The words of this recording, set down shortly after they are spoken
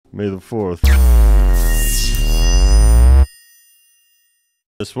May the 4th.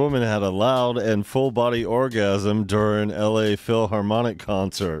 This woman had a loud and full-body orgasm during LA Philharmonic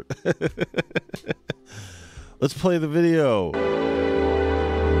concert. Let's play the video.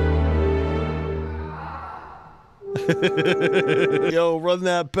 Yo, run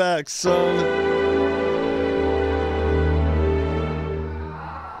that back, son.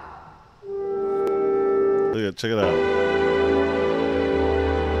 Look at, check it out.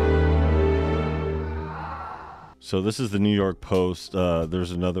 So this is the New York Post.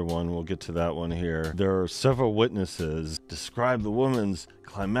 There's another one. We'll get to that one here. There are several witnesses describe the woman's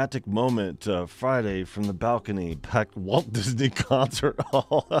climactic moment Friday from the balcony, packed Walt Disney concert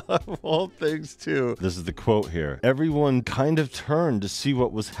hall. Of all things, too. This is the quote here. Everyone kind of turned to see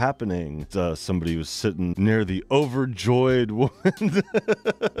what was happening. Somebody was sitting near the overjoyed woman.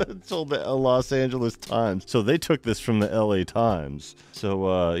 Told the Los Angeles Times. So they took this from the LA Times.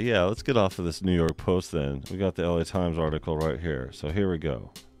 So yeah, let's get off of this New York Post then. We got the LA Times article right here. So here we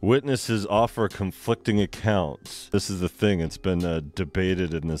go. Witnesses offer conflicting accounts. This is the thing. It's been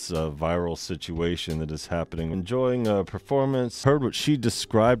debated in this viral situation that is happening. Enjoying a performance, heard what she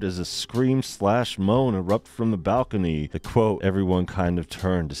described as a scream/moan erupt from the balcony. The quote, everyone kind of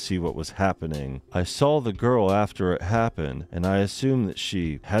turned to see what was happening. I saw the girl after it happened, and I assumed that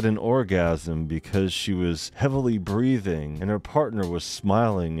she had an orgasm because she was heavily breathing, and her partner was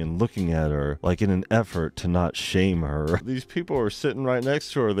smiling and looking at her, like in an effort to not shame her. These people are sitting right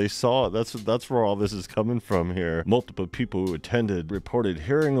next to her. They saw it. That's where all this is coming from here. Multiple people who attended reported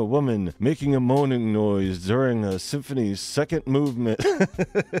hearing a woman making a moaning noise during a symphony's second movement.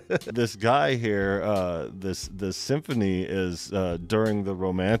 This guy here, this symphony is during the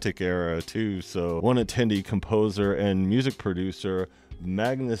Romantic era too. So one attendee, composer, and music producer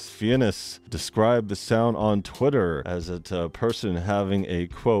Magnus Fiennes described the sound on Twitter as a person having a,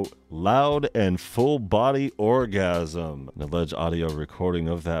 quote, loud and full-body orgasm. An alleged audio recording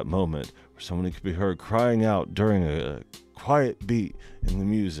of that moment where someone could be heard crying out during a quiet beat in the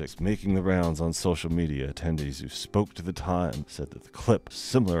music, making the rounds on social media. Attendees who spoke to the Times said that the clip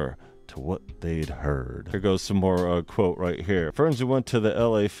similar to what they'd heard. Here goes some more quote right here. Friends who went to the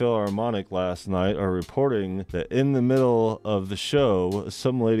LA Philharmonic last night are reporting that in the middle of the show,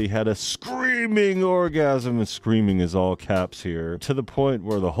 some lady had a screaming orgasm, and screaming is all caps here, to the point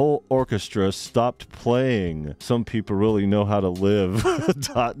where the whole orchestra stopped playing. Some people really know how to live. ... is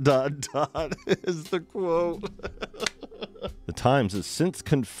the quote. The Times has since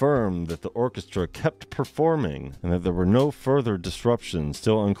confirmed that the orchestra kept performing and that there were no further disruptions.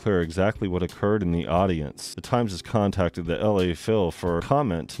 Still unclear exactly what occurred in the audience. The Times has contacted the LA Phil for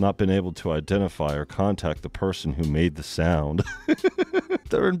comment, not been able to identify or contact the person who made the sound.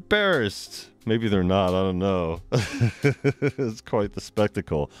 They're embarrassed. Maybe they're not, I don't know. It's quite the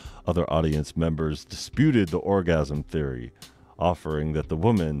spectacle. Other audience members disputed the orgasm theory, offering that the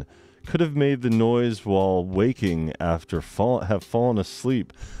woman could have made the noise while waking after have fallen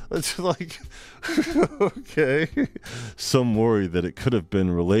asleep. It's like, okay. Some worry that it could have been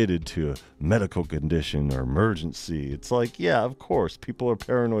related to a medical condition or emergency. It's like, yeah, of course, people are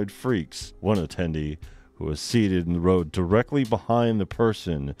paranoid freaks. One attendee, who was seated in the row directly behind the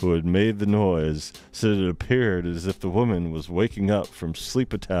person who had made the noise, said it appeared as if the woman was waking up from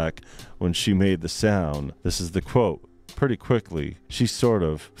sleep attack when she made the sound. This is the quote. Pretty quickly, she sort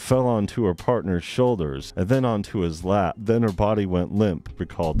of fell onto her partner's shoulders and then onto his lap. Then her body went limp,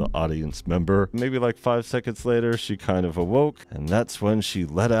 recalled the audience member. Maybe like 5 seconds later, she kind of awoke, and that's when she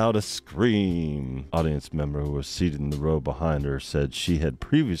let out a scream. Audience member who was seated in the row behind her said she had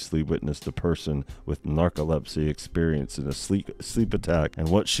previously witnessed a person with narcolepsy experience in a sleep attack, and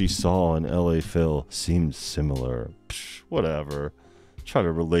what she saw in LA Phil seemed similar. Psh, whatever. Try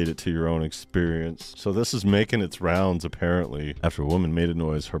to relate it to your own experience. So this is making its rounds, apparently. After a woman made a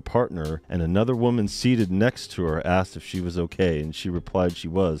noise, her partner and another woman seated next to her asked if she was okay, and she replied she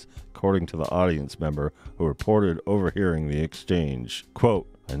was, according to the audience member who reported overhearing the exchange. Quote,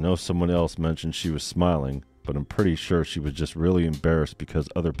 I know someone else mentioned she was smiling, but I'm pretty sure she was just really embarrassed because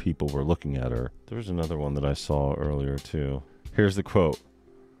other people were looking at her. There was another one that I saw earlier, too. Here's the quote.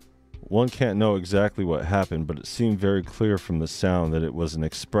 One can't know exactly what happened, but it seemed very clear from the sound that it was an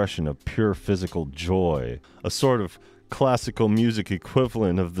expression of pure physical joy. A sort of classical music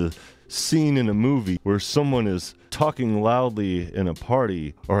equivalent of the scene in a movie where someone is talking loudly in a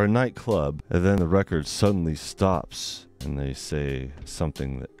party or a nightclub, and then the record suddenly stops and they say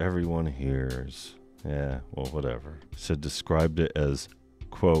something that everyone hears. Yeah, well, whatever. So described it as,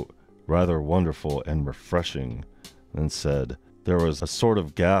 quote, rather wonderful and refreshing, and said, There was a sort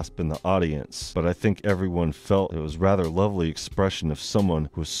of gasp in the audience, but I think everyone felt it was a rather lovely expression of someone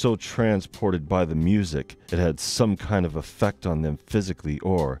who was so transported by the music it had some kind of effect on them physically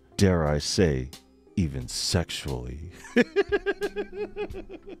or, dare I say, even sexually.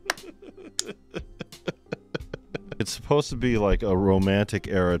 It's supposed to be like a romantic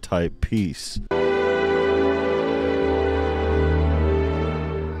era type piece.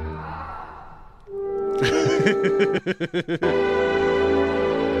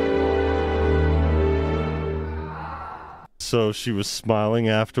 So she was smiling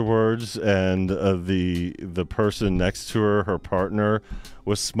afterwards, and the person next to her, her partner,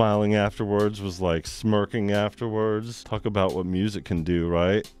 was smiling afterwards, was like smirking afterwards. Talk about what music can do,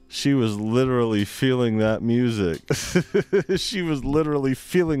 right? She was literally feeling that music. She was literally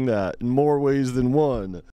feeling that in more ways than one.